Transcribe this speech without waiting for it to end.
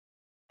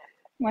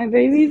My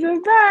babies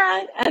are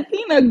back.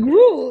 Athena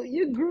grew.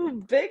 You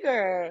grew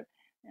bigger.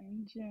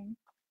 And Jim,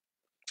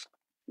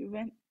 you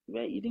went.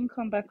 Wait, you didn't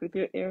come back with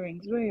your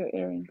earrings. Where are your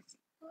earrings?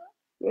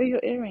 Where are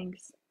your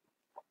earrings?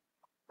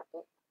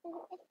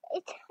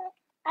 It's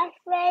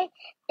afraid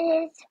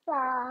it's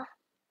far.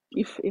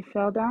 It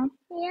fell down?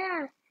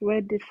 Yeah,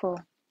 Where did it fall?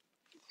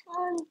 it's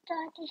from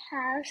Daddy's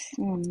house.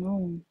 Oh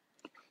no.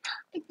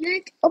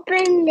 Let's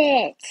open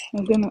it.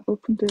 I'm gonna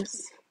open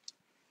this.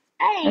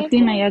 I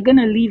Athena, you're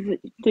gonna leave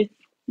it.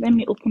 Let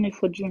me open it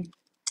for June.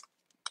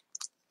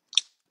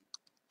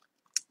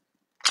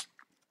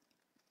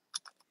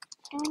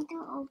 want to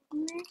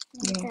open it.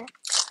 Yeah.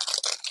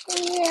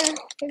 Yeah.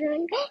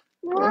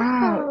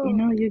 Wow,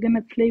 Wow. you're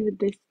gonna play with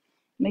this.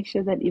 Make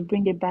sure that you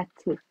bring it back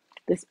to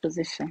this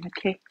position,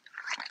 okay?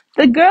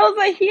 The girls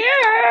are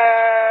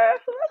here!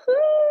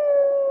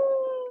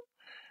 Woohoo!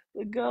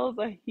 The girls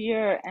are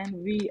here and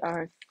we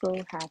are so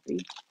happy.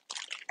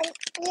 I'm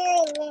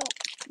hearing it.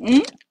 Hmm?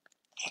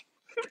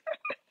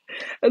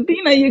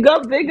 Athena, you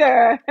got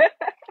bigger.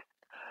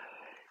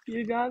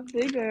 You got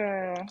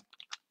bigger.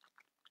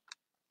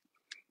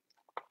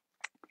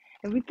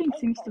 Everything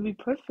seems to be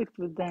perfect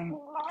with them.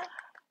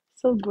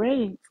 So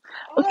great.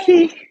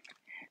 Okay,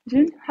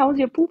 June, how was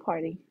your pool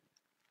party?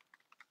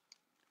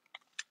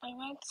 It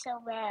went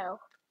so well.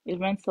 It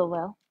went so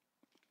well.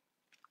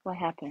 What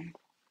happened?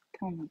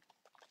 Tell me.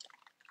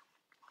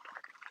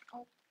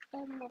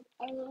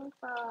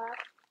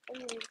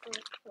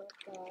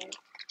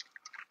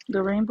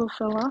 The rainbow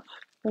fell off?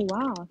 Oh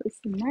wow, this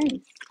is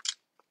nice.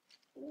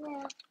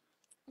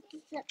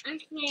 Yeah, I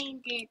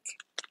framed it.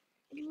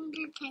 I want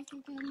to take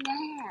it in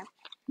the house.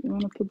 You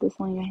want to put this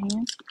on your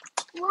hand?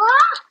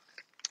 What?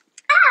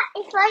 Ah,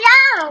 it fell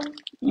down.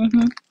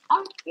 Mm-hmm.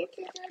 Oh, this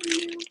is a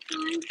new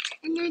one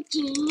and a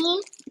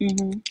genie.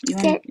 Mm-hmm.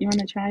 You want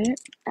to try it?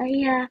 Oh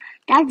yeah,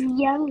 that's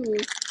yummy.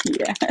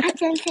 Yeah. I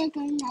can take it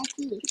in my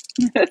teeth.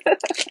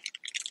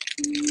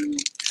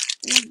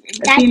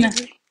 Athena,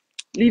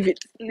 leave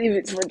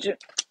it for June.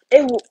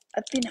 Ewo,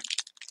 Athena.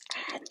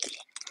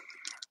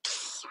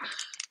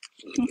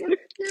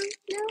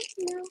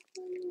 No.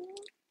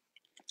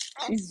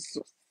 Jesus.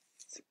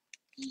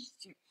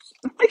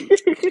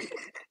 Jesus.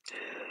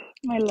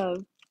 My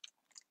love,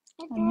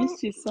 I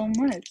missed you so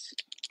much.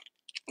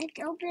 Let's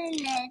open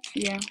it.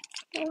 Yeah.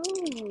 Ooh.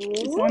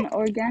 It's an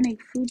organic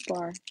food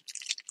bar.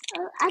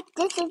 Oh,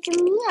 this is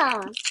a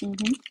meal.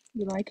 Mm-hmm.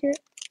 You like it?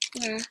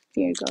 Yeah.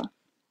 Here you go.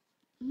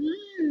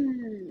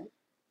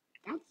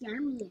 That's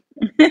yummy.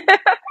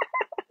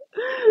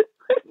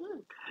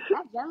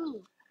 That's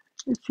yummy.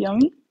 It's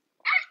yummy.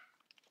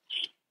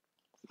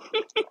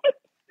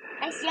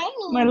 That's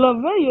yummy. My love,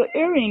 where are your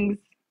earrings?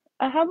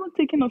 I haven't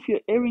taken off your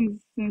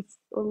earrings since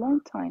a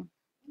long time.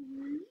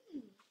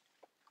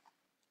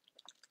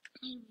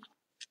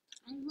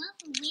 I love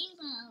the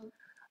rainbow.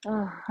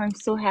 Oh, I'm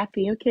so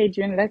happy. Okay,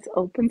 June, let's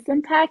open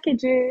some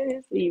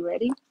packages. Are you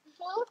ready?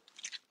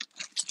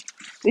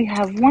 We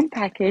have one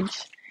package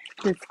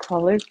that's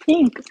colored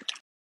pink.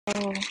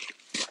 Oh,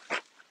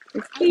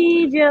 it's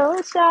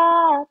Ejo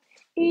Shop.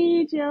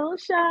 Ejo I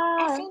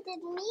Shop. think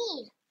it's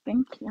me.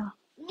 Thank you.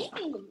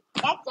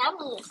 That's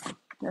yummy.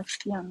 That's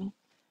yummy.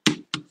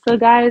 So,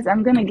 guys,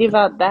 I'm going to give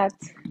out that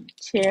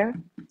chair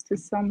to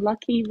some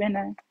lucky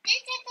winner. This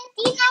is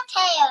a peanut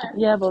chair.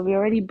 Yeah, but we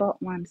already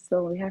bought one,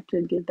 so we have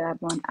to give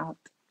that one out.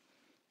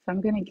 So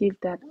I'm going to give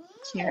that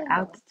chair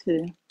out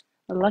to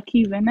a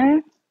lucky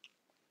winner.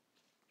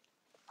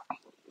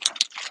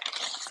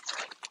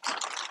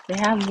 They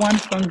have one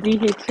from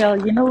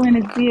DHL. You know when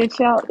it's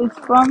DHL, it's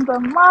from the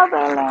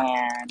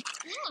motherland.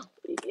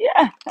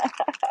 Yeah.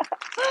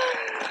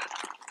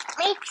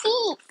 My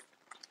teeth.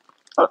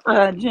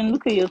 Jen,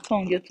 look at your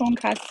tongue. Your tongue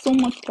has so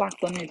much plaque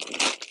on it.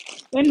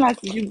 When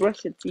last did you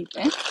brush your teeth,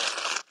 eh?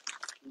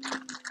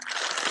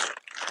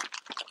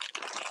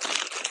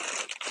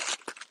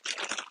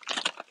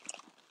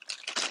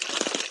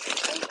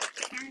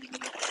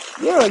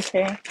 You're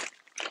okay.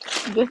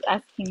 Just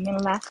asking when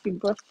last you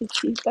brushed your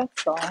teeth,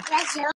 that's all. That's